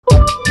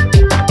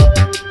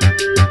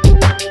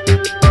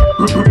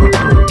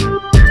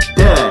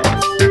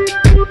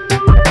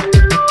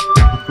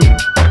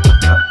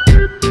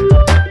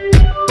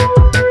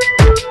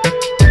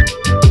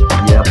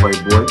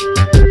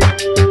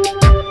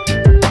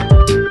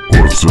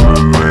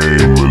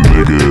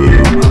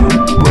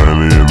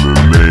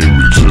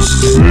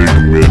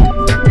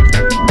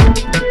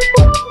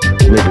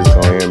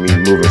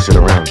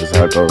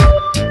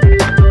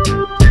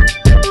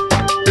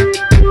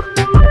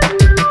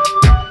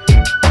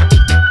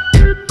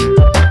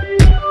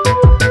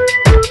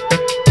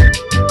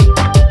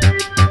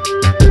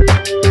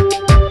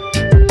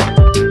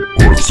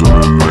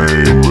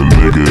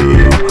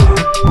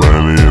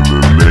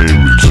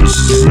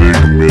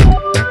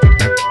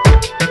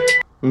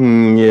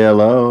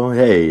Hello,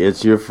 hey,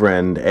 it's your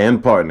friend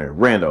and partner,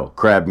 Randall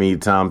Crab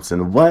Meat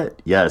Thompson. What?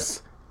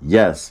 Yes,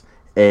 yes.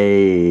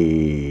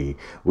 Hey,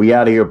 we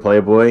out of here,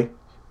 Playboy.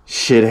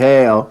 Shit,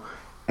 hell.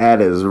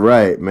 That is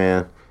right,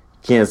 man.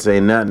 Can't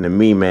say nothing to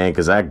me, man,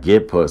 because I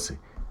get pussy.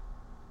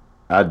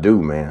 I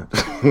do, man.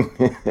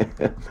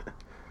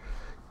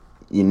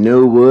 You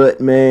know what,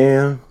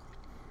 man?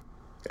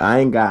 I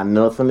ain't got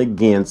nothing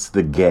against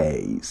the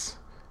gays.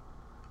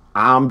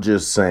 I'm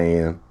just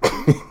saying.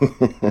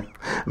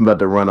 I'm about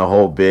to run a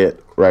whole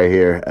bit right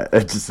here,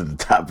 just at the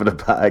top of the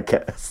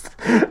podcast.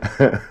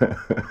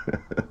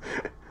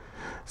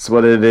 It's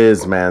what it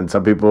is, man.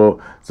 Some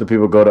people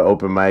go to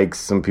open mics.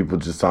 Some people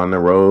just on the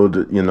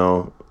road, you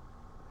know.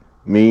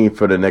 Me,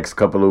 for the next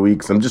couple of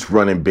weeks, I'm just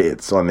running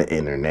bits on the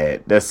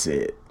internet. That's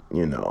it,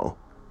 you know.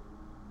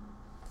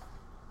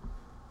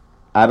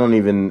 I don't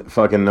even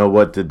fucking know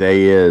what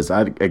today is.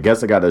 I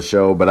guess I got a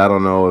show, but I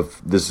don't know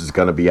if this is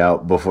going to be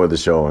out before the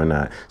show or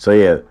not. So,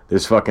 yeah,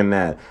 there's fucking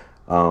that.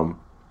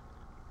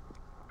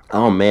 Oh,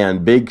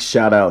 man, big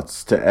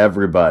shout-outs to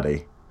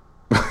everybody.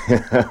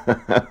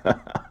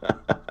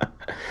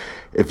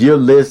 If you're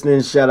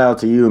listening, shout-out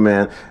to you,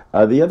 man.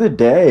 The other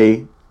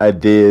day, I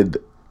did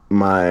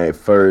my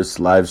first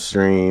live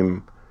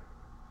stream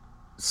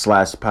 /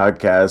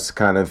 podcast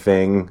kind of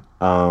thing.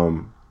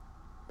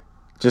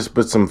 Just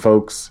with some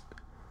folks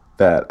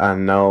that I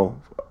know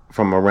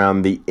from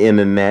around the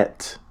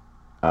internet,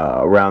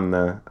 around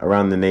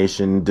the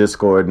nation,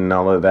 Discord and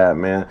all of that,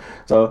 man.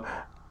 So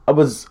I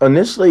was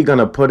initially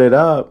gonna put it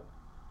up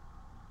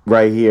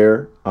right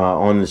here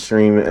on the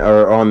stream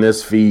or on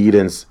this feed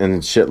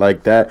and shit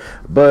like that,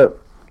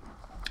 but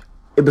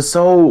it was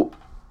so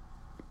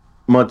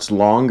much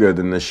longer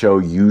than the show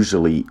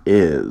usually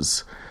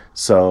is.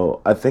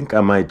 So I think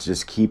I might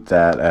just keep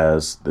that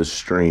as the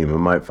stream. I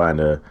might find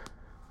a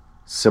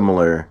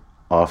similar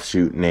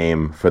offshoot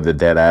name for the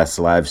DEADASS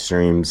live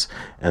streams,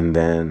 and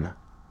then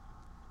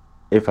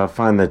if I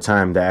find the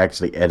time to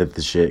actually edit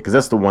the shit, because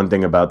that's the one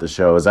thing about the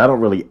show is I don't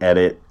really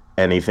edit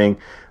anything,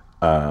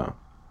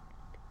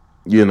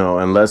 you know,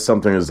 unless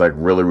something is like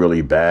really,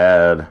 really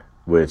bad,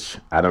 which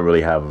I don't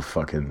really have a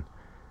fucking,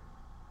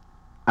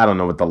 I don't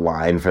know what the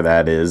line for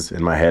that is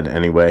in my head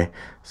anyway.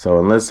 So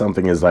unless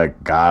something is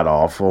like god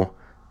awful,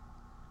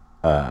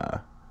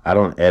 I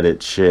don't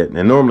edit shit.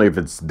 And normally if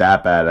it's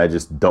that bad, I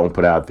just don't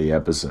put out the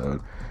episode.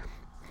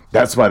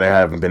 That's why there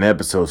haven't been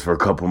episodes for a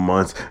couple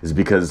months, is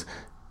because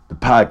the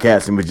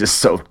podcasting was just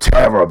so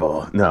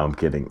terrible. No, I'm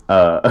kidding.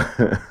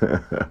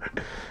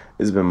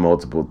 It's been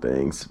multiple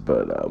things,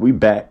 but we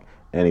back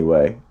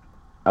anyway.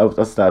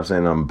 I'll stop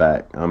saying I'm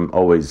back. I'm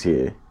always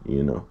here,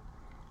 you know.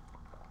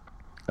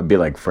 I'd be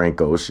like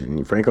Frank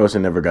Ocean. Frank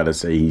Ocean never got to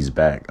say he's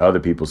back. Other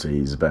people say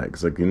he's back.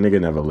 It's like the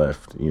nigga never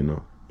left, you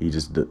know. He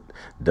just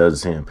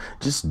does him.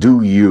 Just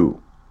do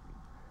you.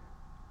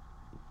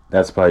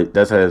 That's how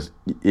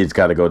it's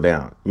got to go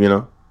down, you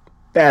know?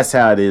 That's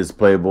how it is,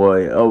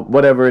 Playboy. Oh,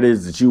 whatever it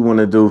is that you want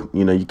to do,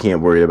 you know, you can't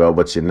worry about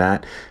what you're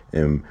not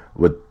and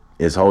what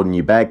is holding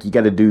you back. You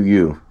got to do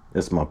you.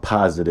 That's my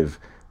positive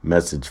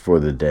message for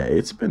the day.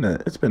 It's been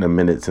a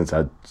minute since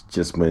I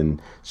just went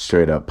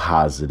straight up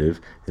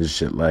positive and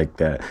shit like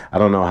that. I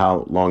don't know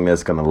how long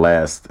that's gonna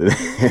last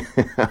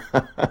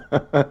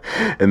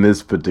in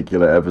this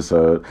particular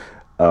episode.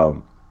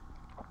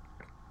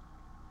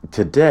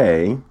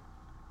 Today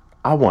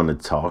I want to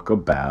talk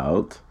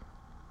about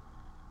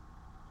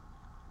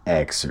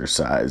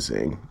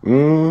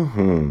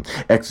exercising.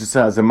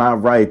 Exercising my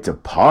right to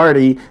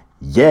party.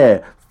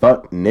 Yeah,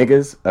 fuck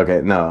niggas. Okay,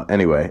 no,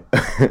 anyway.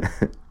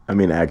 I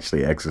mean,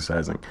 actually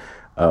exercising.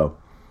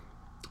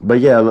 But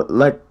yeah,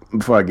 like,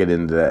 before I get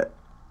into that,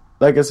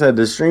 like I said,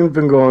 the stream's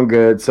been going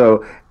good.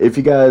 So if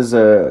you guys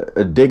are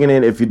digging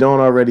it, if you don't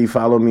already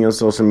follow me on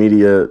social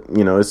media,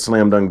 you know, it's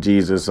Slam Dunk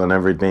Jesus on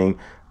everything.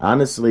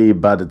 Honestly,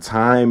 by the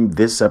time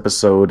this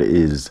episode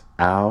is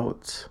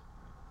out,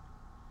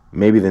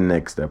 maybe the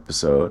next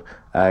episode,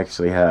 I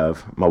actually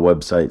have my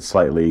website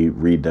slightly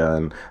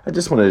redone. I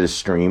just wanted to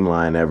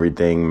streamline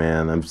everything,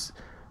 man. I've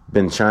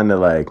been trying to,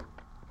 like,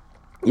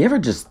 you ever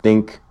just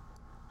think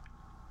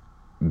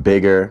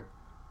bigger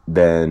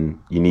than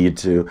you need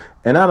to?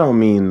 And I don't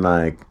mean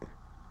like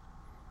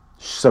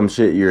some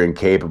shit you're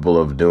incapable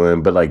of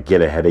doing, but like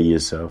get ahead of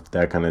yourself,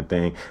 that kind of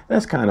thing.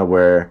 That's kind of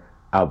where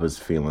I was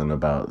feeling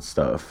about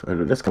stuff.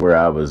 That's where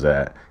I was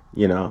at,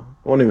 you know?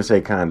 I won't even say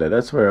kinda.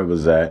 That's where I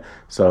was at.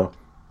 So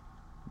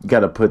you got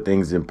to put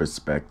things in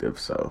perspective.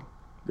 So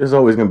there's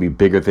always going to be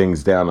bigger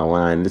things down the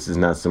line. This is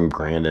not some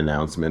grand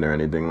announcement or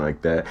anything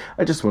like that.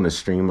 I just want to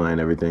streamline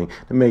everything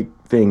to make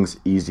things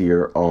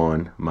easier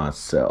on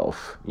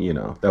myself. You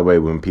know, that way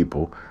when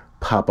people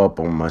pop up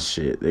on my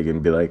shit, they can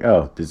be like,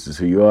 oh, this is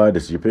who you are.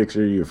 This is your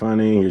picture. You're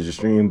funny. Here's your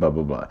stream, blah,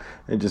 blah, blah.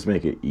 And just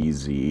make it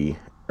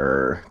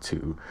easier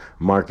to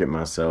market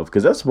myself.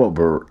 Because that's what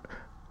we're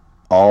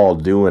all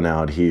doing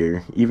out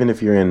here. Even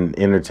if you're in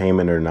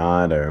entertainment or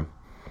not, or,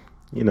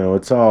 you know,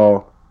 it's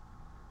all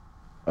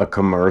a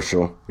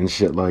commercial and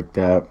shit like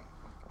that.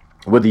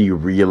 Whether you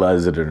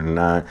realize it or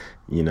not,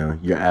 you know,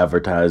 you're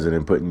advertising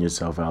and putting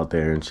yourself out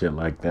there and shit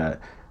like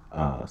that.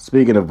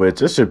 Speaking of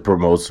which, I should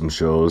promote some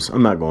shows.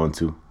 I'm not going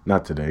to.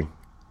 Not today.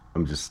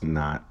 I'm just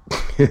not.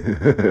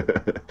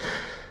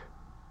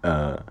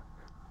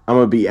 I'm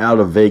gonna be out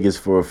of Vegas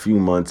for a few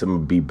months. I'm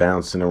gonna be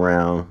bouncing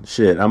around.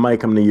 Shit, I might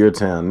come to your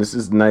town. This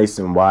is nice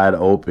and wide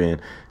open.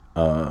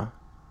 Uh,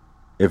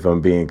 if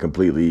I'm being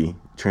completely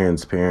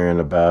transparent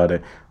about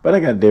it, but I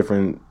got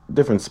different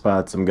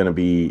spots I'm gonna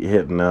be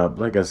hitting up.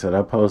 Like I said,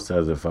 I post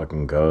as it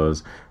fucking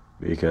goes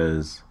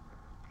because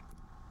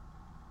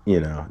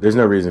there's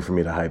no reason for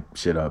me to hype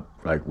shit up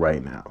like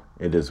right now.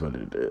 It is what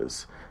it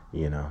is.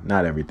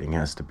 Not everything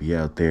has to be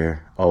out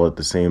there all at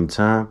the same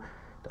time.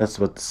 That's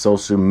what the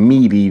social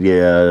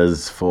media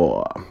is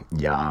for.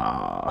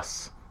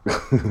 Yes.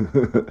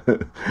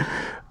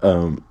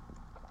 um,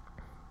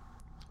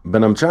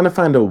 but I'm trying to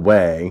find a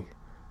way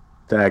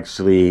to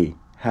actually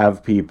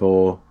have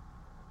people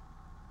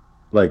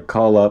like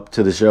call up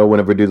to the show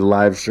whenever we do the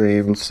live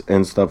streams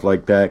and stuff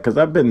like that. Because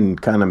I've been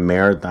kind of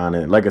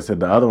marathoning. Like I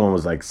said, the other one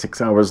was like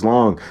 6 hours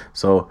long.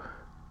 So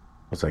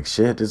I was like,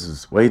 shit, this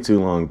is way too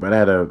long. But I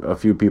had a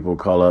few people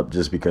call up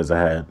just because I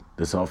had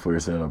the software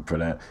set up for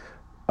that.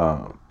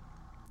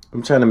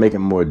 I'm trying to make it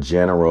more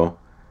general.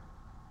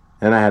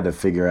 And I had to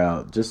figure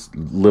out just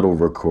little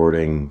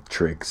recording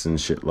tricks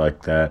and shit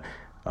like that.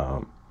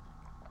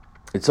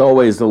 It's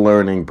always the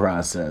learning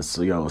process.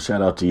 So,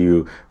 shout out to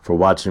you for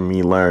watching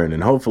me learn.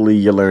 And hopefully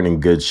you're learning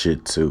good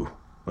shit too.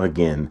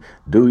 Again,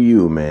 do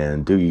you,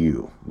 man. Do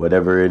you.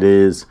 Whatever it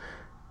is,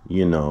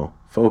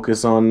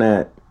 focus on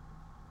that.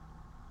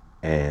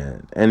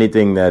 And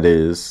anything that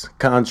is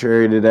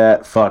contrary to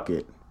that, fuck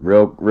it.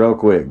 Real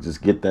quick.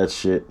 Just get that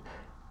shit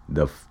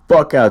the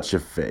fuck out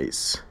your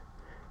face.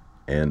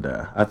 And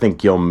I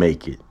think you'll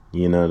make it.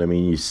 You know what I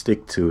mean? You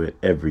stick to it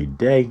every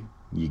day,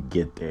 you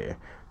get there.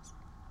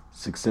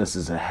 Success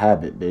is a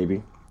habit,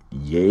 baby.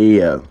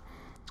 Yeah.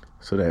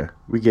 So there,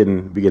 we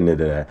getting into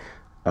that.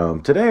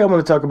 Today I'm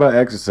going to talk about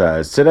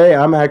exercise. Today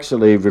I'm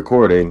actually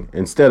recording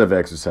instead of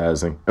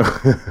exercising.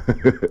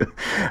 I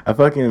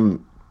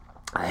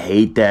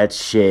hate that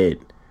shit.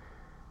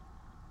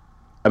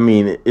 I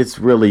mean, it's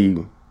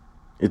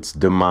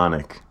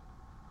demonic.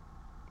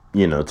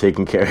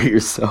 Taking care of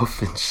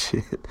yourself and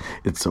shit.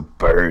 It's a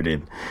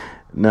burden.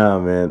 No,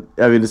 man.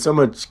 I mean, there's so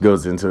much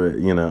goes into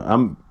it.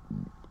 I'm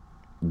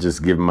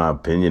just giving my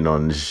opinion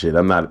on this shit.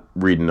 I'm not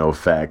reading no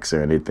facts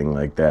or anything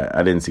like that.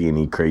 I didn't see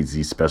any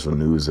crazy special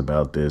news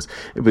about this.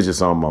 It was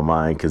just on my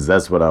mind because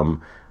that's what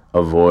I'm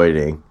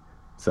avoiding.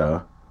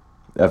 So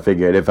I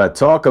figured if I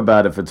talk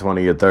about it for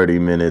 20 or 30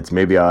 minutes,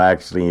 maybe I'll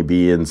actually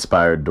be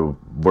inspired to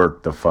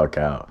work the fuck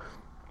out.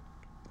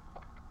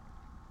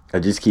 I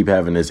just keep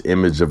having this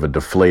image of a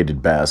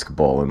deflated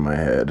basketball in my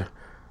head.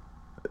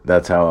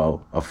 That's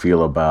how I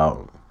feel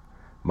about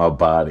my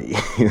body.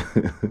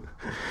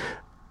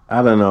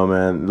 I don't know,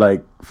 man.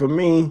 Like, for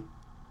me,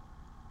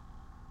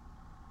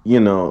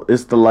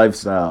 it's the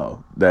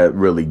lifestyle that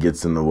really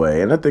gets in the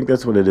way. And I think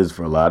that's what it is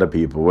for a lot of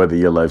people. Whether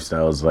your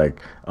lifestyle is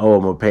like, oh,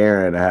 I'm a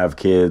parent, I have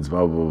kids,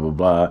 blah, blah,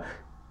 blah,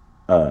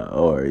 blah.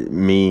 Or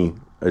me,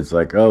 it's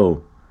like,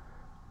 oh,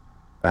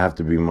 I have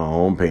to be my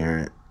own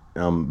parent.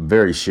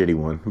 Very shitty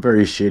one.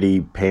 Very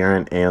shitty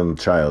parent and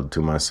child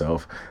to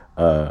myself.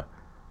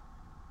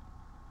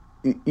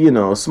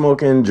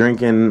 Smoking,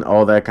 drinking,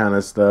 all that kind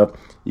of stuff.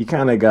 You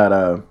kind of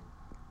gotta,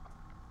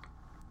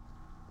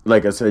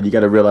 like I said, you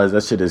gotta realize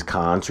that shit is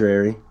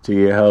contrary to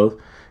your health.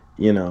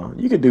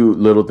 You could do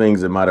little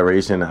things in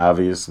moderation,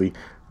 obviously.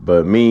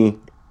 But me,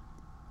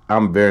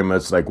 I'm very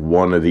much like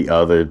one or the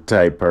other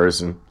type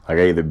person. Like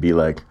I either be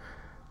like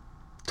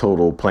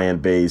total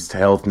plant-based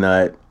health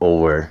nut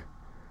or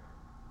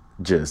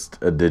just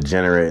a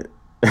degenerate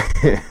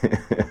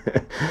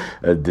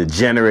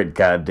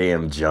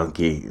goddamn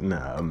junkie. No,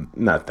 I'm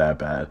not that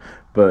bad.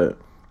 But,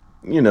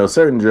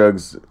 certain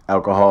drugs,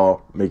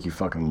 alcohol, make you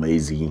fucking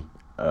lazy.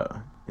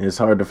 It's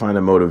hard to find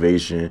a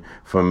motivation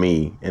for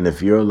me. And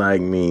if you're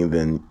like me,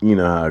 then you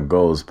know how it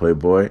goes,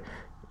 playboy.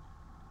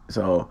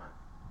 So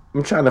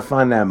I'm trying to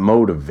find that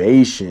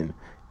motivation.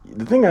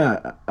 The thing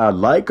I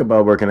like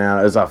about working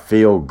out is I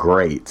feel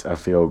great. I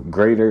feel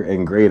greater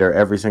and greater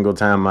every single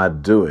time I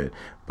do it.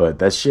 But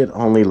that shit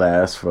only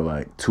lasts for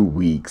like 2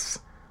 weeks.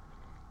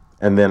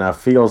 And then I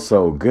feel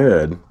so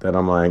good that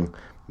I'm like,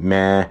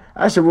 man,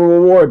 I should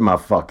reward my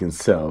fucking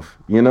self,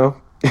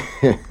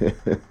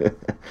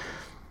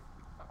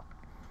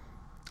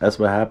 That's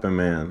what happened,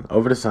 man.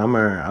 Over the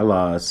summer, I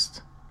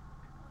lost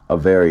a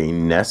very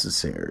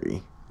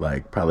necessary,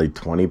 like probably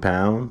 20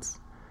 pounds.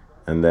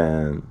 And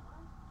then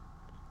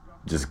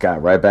just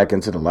got right back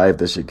into the life.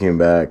 That shit came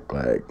back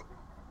like,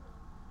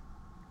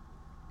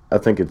 I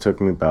think it took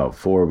me about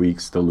 4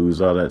 weeks to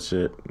lose all that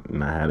shit,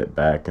 and I had it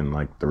back in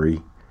like 3.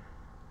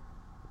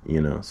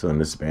 So in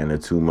the span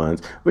of 2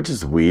 months, which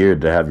is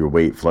weird to have your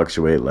weight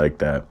fluctuate like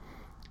that,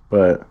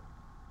 but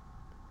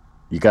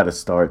you got to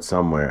start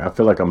somewhere. I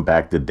feel like I'm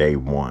back to day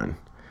one.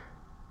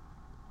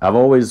 My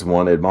whole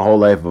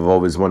life, I've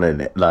always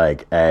wanted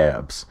like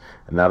abs,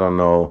 and I don't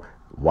know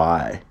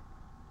why.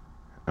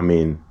 I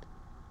mean,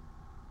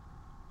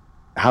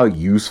 how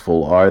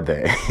useful are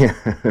they?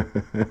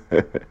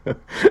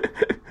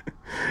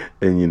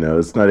 And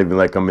it's not even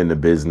like I'm in the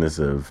business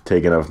of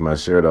taking off my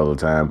shirt all the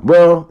time.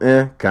 Well,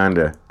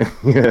 kinda.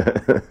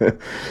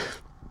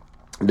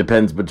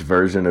 Depends which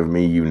version of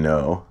me you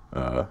know.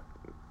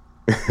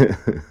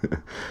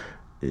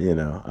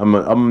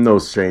 I'm no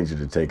stranger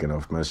to taking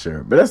off my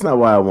shirt, but that's not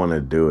why I want to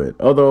do it.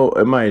 Although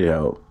it might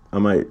help. I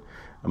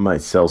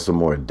might sell some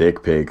more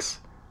dick pics.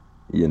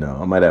 I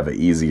might have an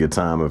easier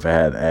time if I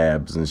had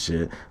abs and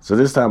shit. So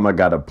this time I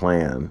got a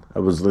plan. I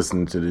was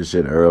listening to this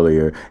shit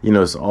earlier.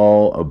 It's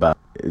all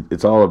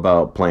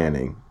about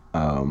planning.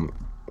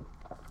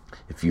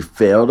 If you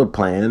fail to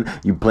plan,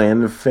 you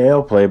plan to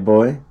fail,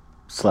 playboy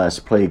 /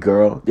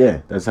 playgirl.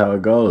 Yeah, that's how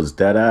it goes.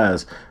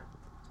 DEADASS.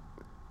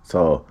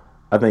 So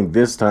I think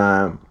this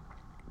time,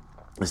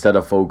 instead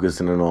of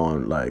focusing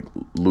on like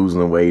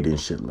losing weight and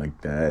shit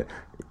like that,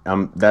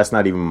 that's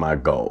not even my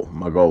goal.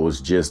 My goal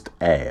was just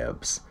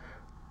abs.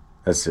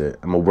 That's it.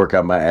 I'm gonna work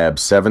out my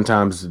abs 7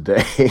 times a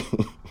day.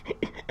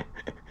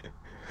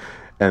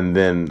 And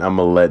then I'm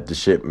gonna let the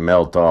shit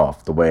melt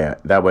off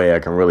that way I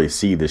can really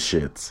see the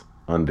shits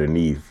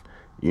underneath,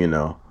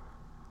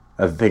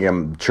 I think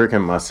I'm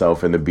tricking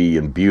myself into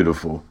being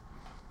beautiful.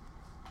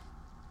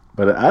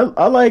 But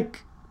I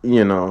like,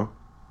 the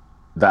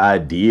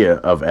idea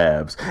of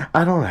abs.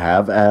 I don't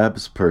have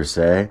abs per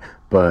se,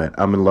 but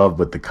I'm in love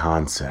with the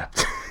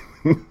concept.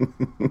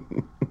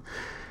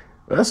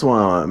 That's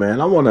why, man.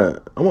 I want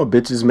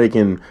bitches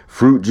making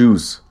fruit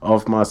juice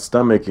off my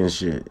stomach and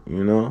shit.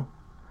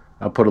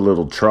 I put a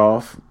little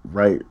trough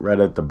right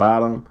at the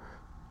bottom.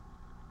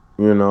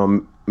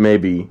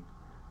 Maybe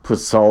put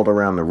salt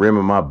around the rim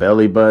of my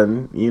belly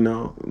button.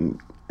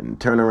 And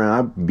turn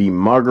around. I'd be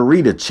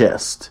margarita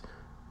chest.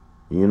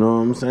 You know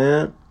what I'm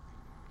saying?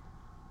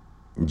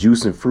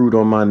 Juice and fruit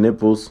on my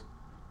nipples.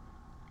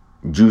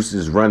 Juice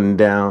is running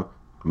down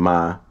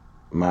my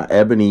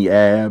ebony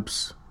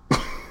abs.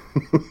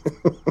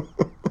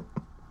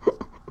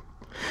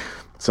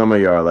 Some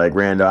of y'all are like,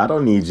 Rando, I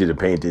don't need you to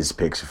paint this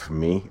picture for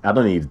me. I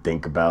don't need to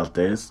think about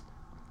this.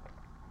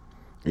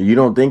 You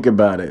don't think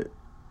about it,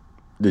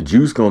 the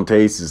juice gonna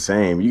taste the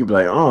same. You can be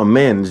like, oh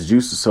man, this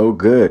juice is so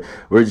good.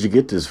 Where'd you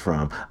get this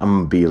from? I'm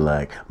gonna be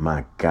like,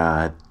 my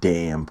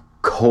goddamn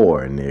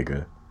core,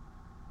 nigga.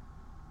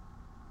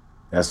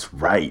 That's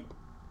right.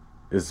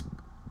 It's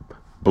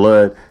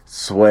blood,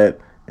 sweat,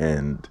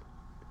 and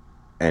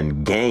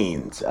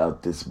gains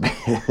out this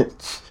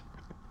bitch.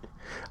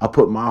 I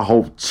put my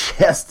whole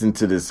chest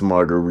into this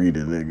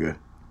margarita, nigga.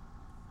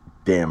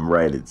 Damn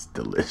right, it's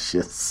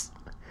delicious.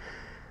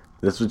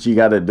 That's what you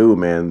gotta do,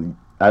 man.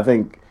 I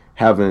think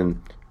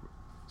having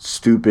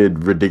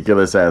stupid,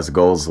 ridiculous ass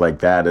goals like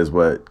that is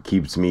what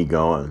keeps me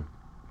going.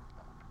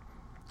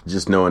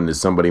 Just knowing that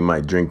somebody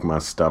might drink my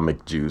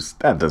stomach juice,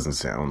 that doesn't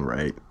sound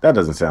right. That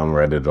doesn't sound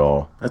right at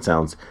all. That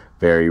sounds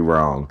very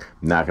wrong.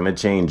 Not gonna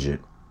change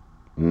it.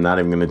 I'm not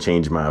even gonna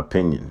change my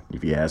opinion.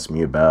 If you ask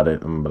me about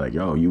it, I'm gonna be like,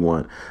 yo, you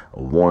want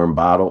a warm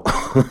bottle?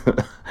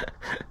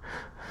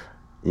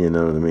 You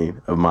know what I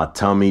mean? Of my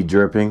tummy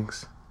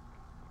drippings.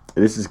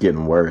 This is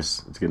getting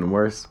worse. It's getting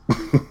worse.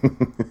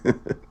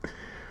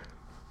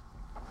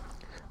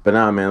 But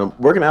nah, man,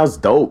 working out's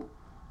dope.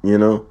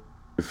 It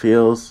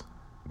feels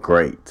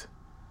great.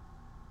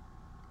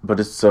 But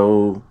it's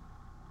so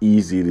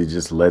easy to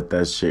just let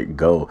that shit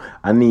go.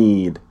 I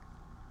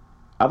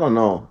don't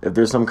know if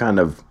there's some kind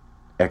of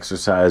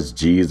exercise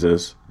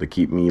Jesus to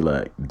keep me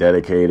like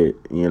dedicated.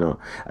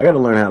 I gotta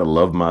learn how to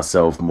love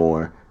myself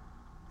more.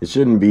 It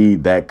shouldn't be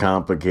that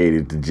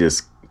complicated to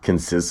just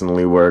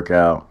consistently work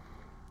out.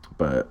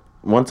 But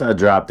once I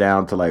drop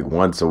down to like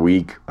once a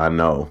week, I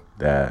know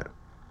that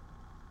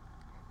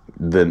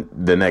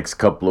the next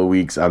couple of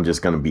weeks I'm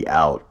just gonna be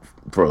out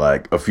for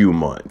like a few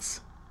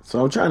months. So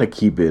I'm trying to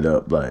keep it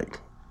up like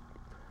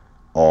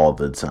all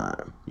the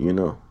time,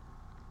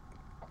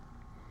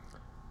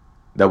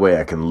 That way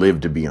I can live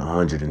to be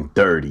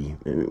 130.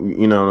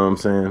 You know what I'm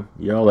saying?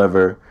 Y'all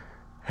ever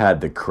had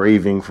the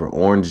craving for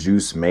orange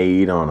juice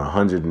made on a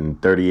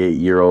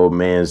 138-year-old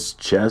man's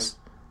chest?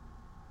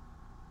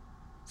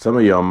 Some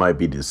of y'all might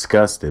be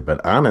disgusted,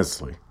 but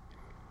honestly,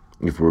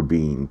 if we're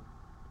being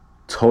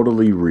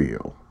totally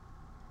real,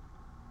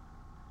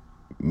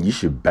 you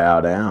should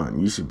bow down.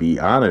 You should be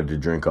honored to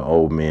drink an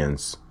old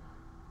man's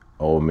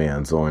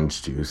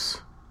orange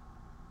juice.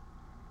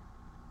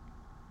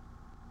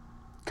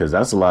 Because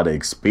that's a lot of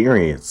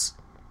experience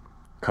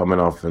coming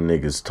off a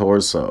nigga's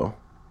torso.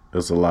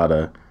 There's a lot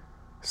of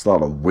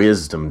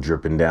wisdom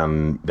dripping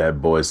down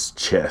that boy's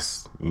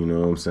chest. You know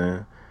what I'm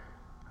saying?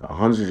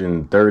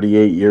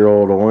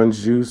 138-year-old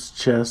orange juice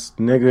chest,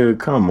 nigga,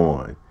 come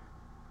on.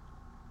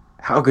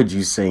 How could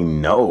you say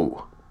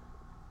no?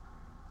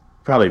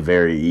 Probably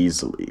very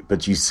easily,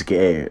 but you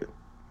scared.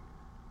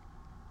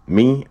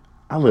 Me,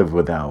 I live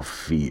without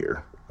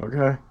fear,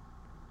 okay?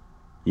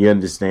 You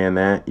understand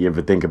that? You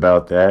ever think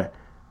about that?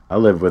 I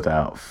live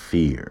without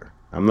fear.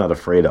 I'm not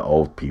afraid of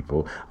old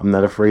people. I'm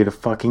not afraid of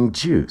fucking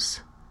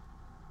juice.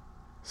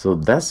 So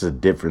that's the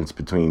difference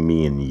between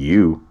me and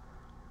you.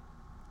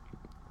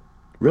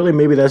 Really,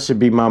 maybe that should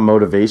be my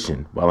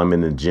motivation while I'm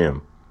in the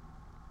gym,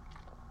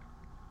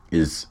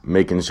 is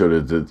making sure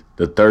that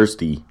the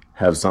thirsty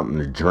have something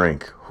to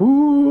drink.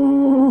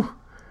 Whoo!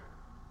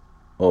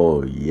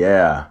 Oh,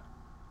 yeah.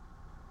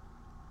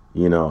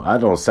 You know, I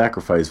don't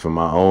sacrifice for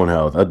my own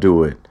health. I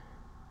do it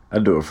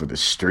for the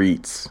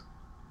streets.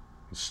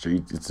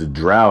 It's a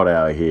drought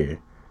out here.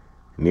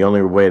 And the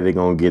only way they're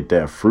going to get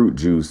that fruit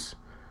juice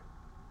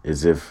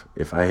is if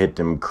I hit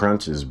them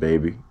crunches,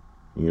 baby.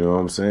 You know what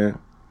I'm saying?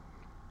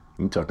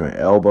 You talking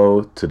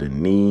elbow to the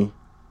knee,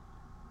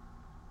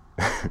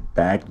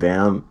 back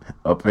down,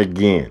 up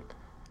again.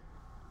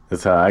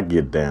 That's how I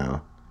get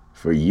down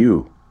for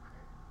you.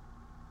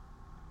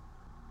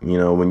 You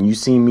know, when you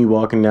see me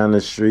walking down the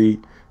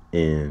street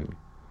in,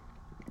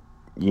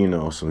 you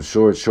know, some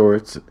short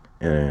shorts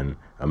and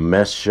a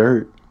mesh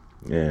shirt,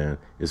 and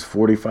it's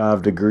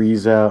 45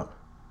 degrees out,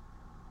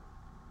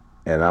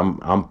 and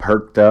I'm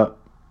perked up,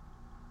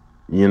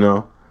 you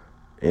know,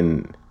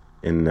 in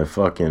the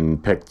fucking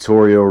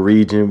pectoral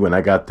region, when I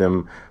got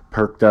them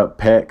perked up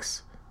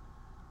pecs,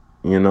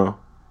 you know,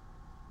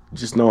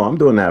 just know I'm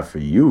doing that for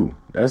you.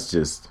 That's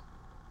just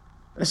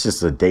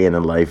a day in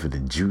the life of the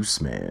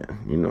juice man,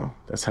 you know.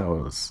 That's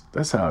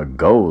how it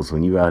goes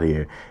when you out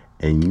here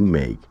and you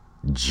make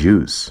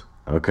juice,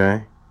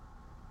 okay?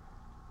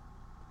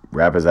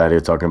 Rappers out here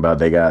talking about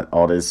they got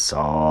all this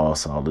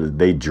sauce,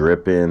 they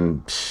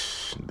dripping.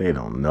 Psh, they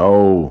don't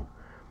know.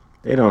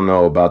 They don't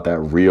know about that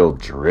real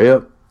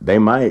drip. They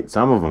might,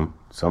 some of them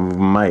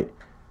might.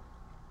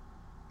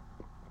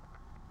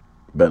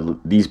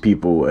 But these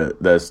people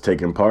that's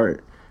taking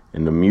part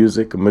in the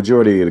music, a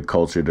majority of the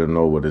culture don't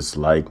know what it's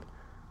like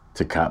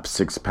to cop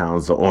 6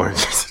 pounds of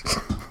oranges.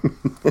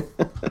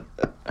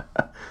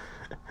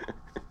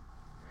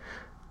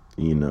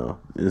 You know,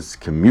 it's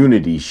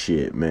community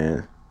shit,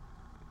 man.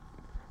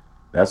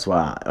 That's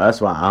why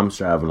I'm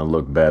striving to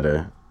look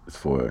better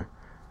for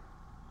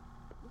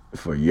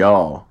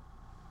y'all.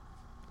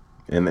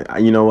 And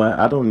you know what?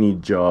 I don't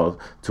need y'all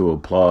to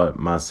applaud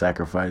my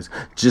sacrifice.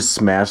 Just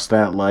smash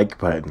that like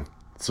button.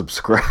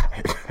 Subscribe.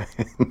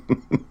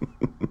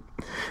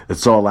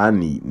 That's all I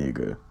need,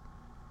 nigga.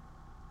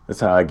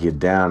 That's how I get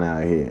down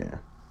out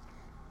here.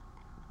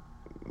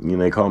 You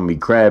know, they call me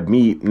crab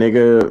meat,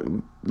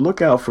 nigga.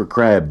 Look out for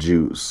crab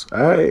juice,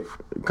 alright?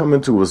 Come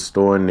into a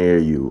store near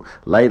you,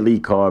 lightly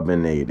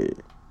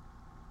carbonated,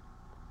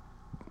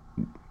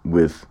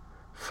 with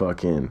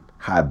fucking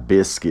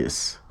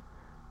hibiscus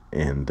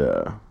and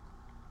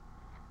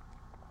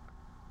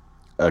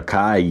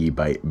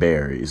acai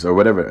berries, or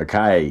whatever,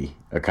 acai,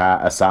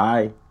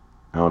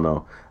 I don't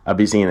know. I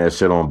be seeing that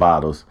shit on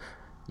bottles,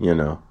 you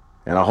know,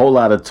 and a whole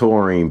lot of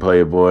taurine,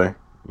 playboy,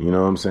 you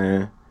know what I'm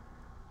saying?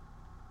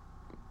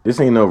 This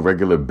ain't no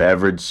regular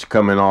beverage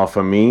coming off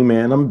of me,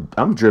 man.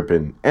 I'm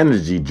dripping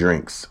energy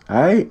drinks,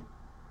 alright?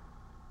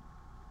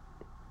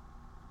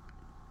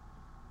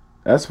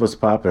 That's what's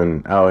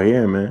popping out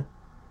here, man.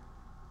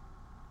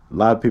 A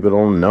lot of people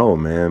don't know,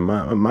 man.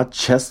 My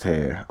chest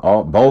hair,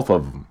 both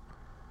of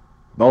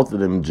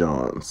them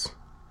Johns,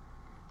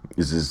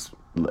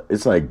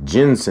 it's like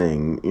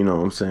ginseng, you know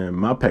what I'm saying?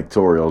 My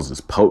pectorals is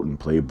potent,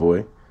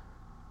 playboy.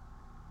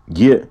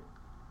 Yeah.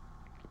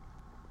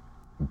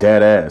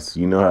 DEADASS,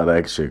 you know how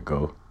that shit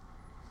go.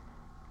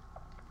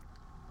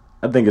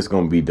 I think it's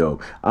gonna be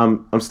dope.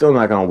 I'm still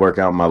not gonna work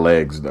out my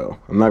legs though.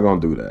 I'm not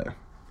gonna do that.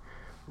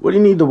 What do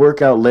you need to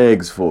work out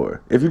legs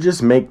for? If you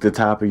just make the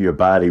top of your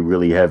body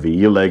really heavy,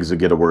 your legs will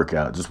get a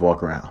workout. Just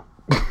walk around.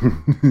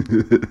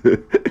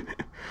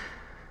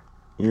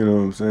 You know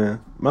what I'm saying?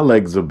 My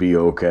legs will be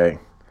okay.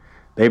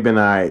 They've been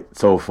alright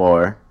so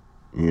far,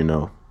 you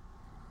know.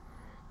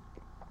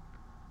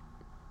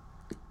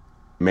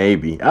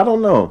 Maybe. I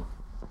don't know.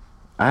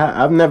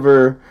 I've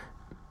never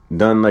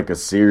done like a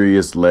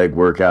serious leg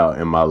workout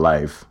in my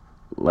life.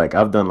 Like,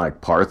 I've done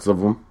like parts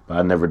of them, but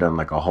I've never done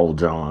like a whole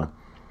John.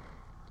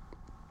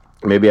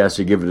 Maybe I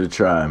should give it a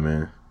try,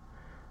 man.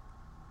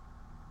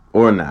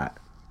 Or not.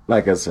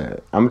 Like I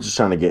said, I'm just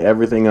trying to get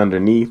everything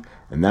underneath,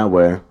 and that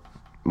way,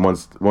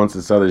 once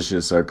this other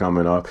shit start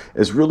coming off,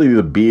 it's really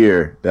the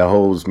beer that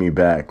holds me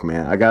back,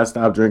 man. I gotta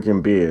stop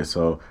drinking beer.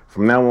 So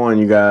from now on,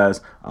 you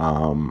guys,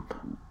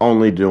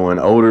 only doing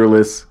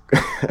odorless.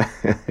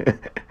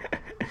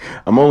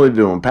 I'm only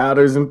doing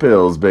powders and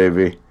pills,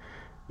 baby.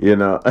 You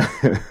know,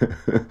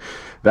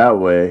 that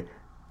way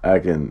I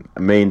can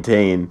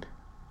maintain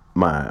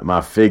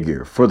my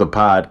figure for the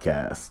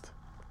podcast.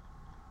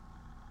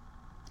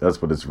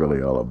 That's what it's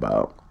really all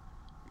about.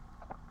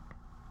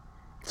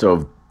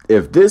 So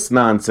if this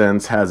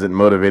nonsense hasn't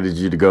motivated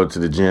you to go to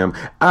the gym,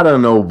 I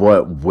don't know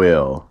what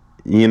will.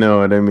 You know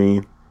what I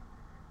mean?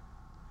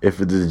 If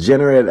a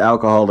degenerate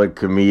alcoholic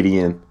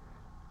comedian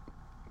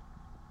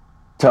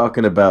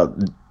talking about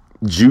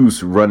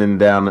juice running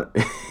down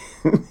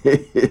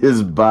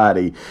his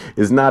body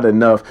is not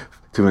enough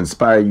to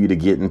inspire you to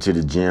get into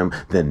the gym,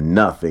 then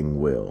nothing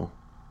will.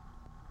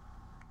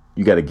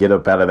 You got to get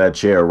up out of that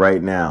chair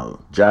right now.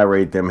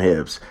 Gyrate them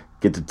hips.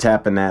 Get to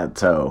tapping that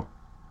toe.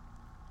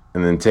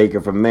 and then take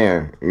it from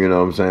there. You know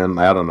what I'm saying?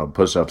 I don't know,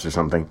 push-ups or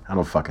something. I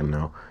don't fucking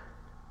know.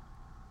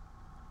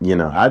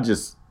 I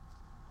just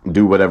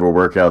do whatever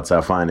workouts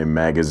I find in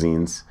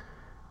magazines,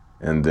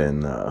 and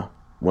then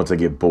once I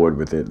get bored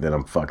with it, then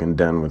I'm fucking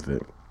done with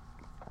it.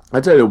 I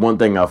tell you, one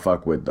thing I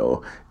fuck with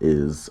though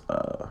is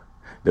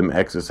them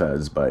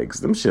exercise bikes.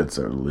 Them shits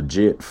are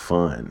legit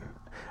fun.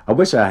 I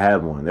wish I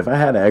had one. If I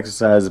had an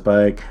exercise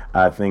bike,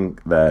 I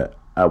think that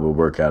I would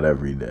work out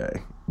every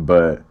day,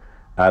 but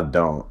I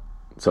don't.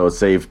 So it's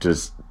safe to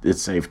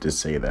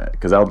say that,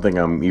 because I don't think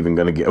I'm even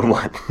gonna get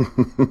one.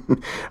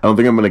 I don't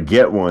think I'm gonna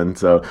get one.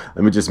 So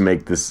let me just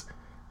make this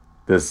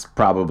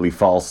probably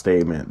false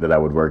statement that I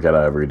would work out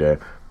every day.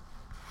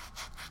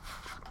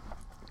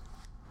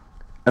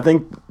 I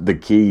think the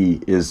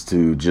key is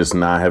to just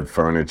not have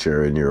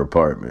furniture in your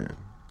apartment.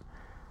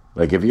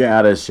 Like, if you're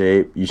out of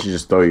shape, you should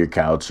just throw your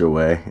couch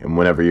away, and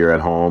whenever you're at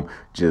home,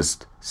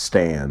 just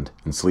stand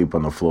and sleep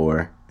on the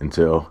floor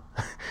until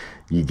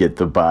you get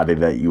the body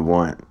that you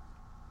want.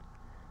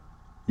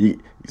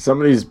 Some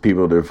of these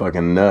people, they're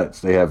fucking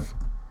nuts. They have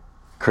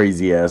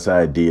crazy ass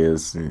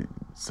ideas.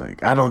 It's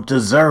like, I don't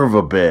deserve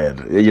a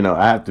bed.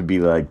 I have to be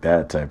like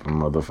that type of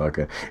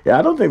motherfucker. Yeah,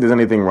 I don't think there's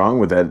anything wrong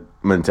with that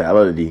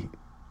mentality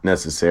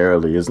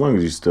necessarily, as long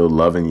as you're still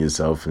loving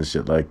yourself and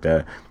shit like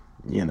that.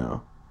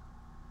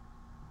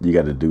 You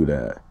got to do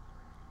that.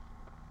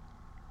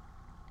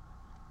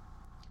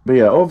 But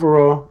yeah,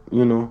 overall,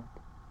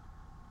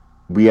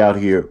 we out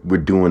here, we're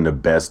doing the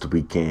best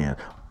we can.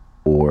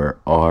 Or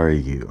are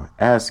you?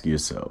 Ask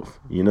yourself.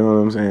 You know what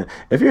I'm saying?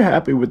 If you're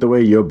happy with the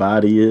way your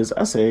body is,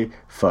 I say,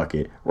 fuck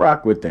it.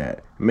 Rock with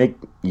that. Make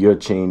your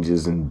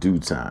changes in due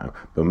time.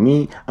 But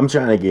me, I'm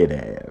trying to get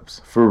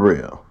abs. For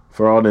real.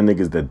 For all the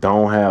niggas that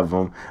don't have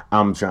them,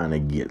 I'm trying to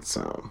get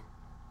some.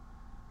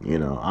 I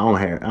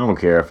don't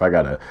care if I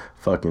gotta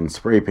fucking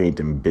spray paint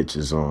them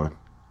bitches on.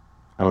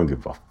 I don't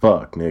give a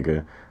fuck,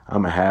 nigga.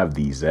 I'ma have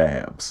these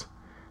abs.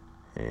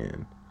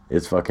 And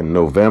it's fucking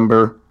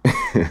November.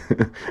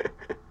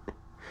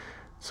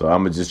 So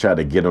I'ma just try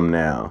to get them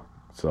now,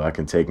 so I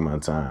can take my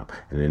time.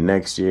 And then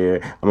next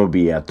year, I'm gonna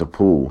be at the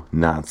pool,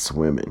 not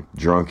swimming,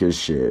 drunk as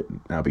shit.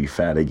 I'll be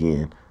fat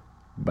again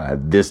by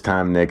this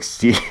time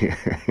next year.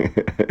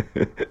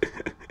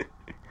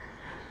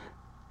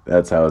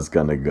 That's how it's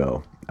gonna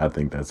go. I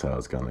think that's how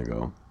it's gonna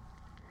go.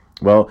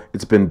 Well,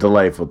 it's been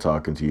delightful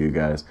talking to you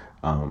guys.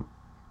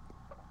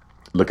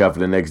 Look out for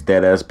the next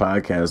DEADASS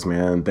podcast,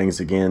 man. Thanks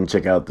again.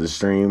 Check out the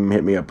stream.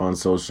 Hit me up on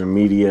social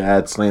media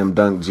at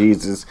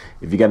SlamDunkJesus.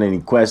 If you got any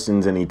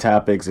questions, any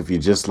topics, if you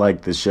just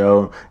like the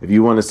show, if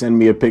you want to send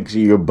me a picture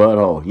of your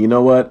butthole, you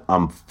know what?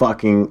 I'm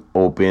fucking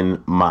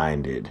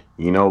open-minded.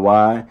 You know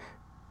why?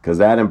 Because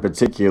that in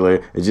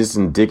particular is just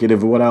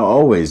indicative of what I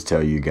always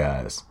tell you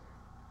guys.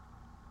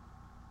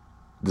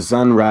 The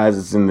sun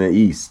rises in the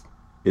east.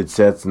 It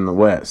sets in the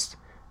west.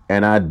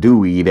 And I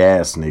do eat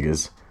ass,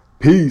 niggas.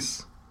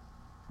 Peace.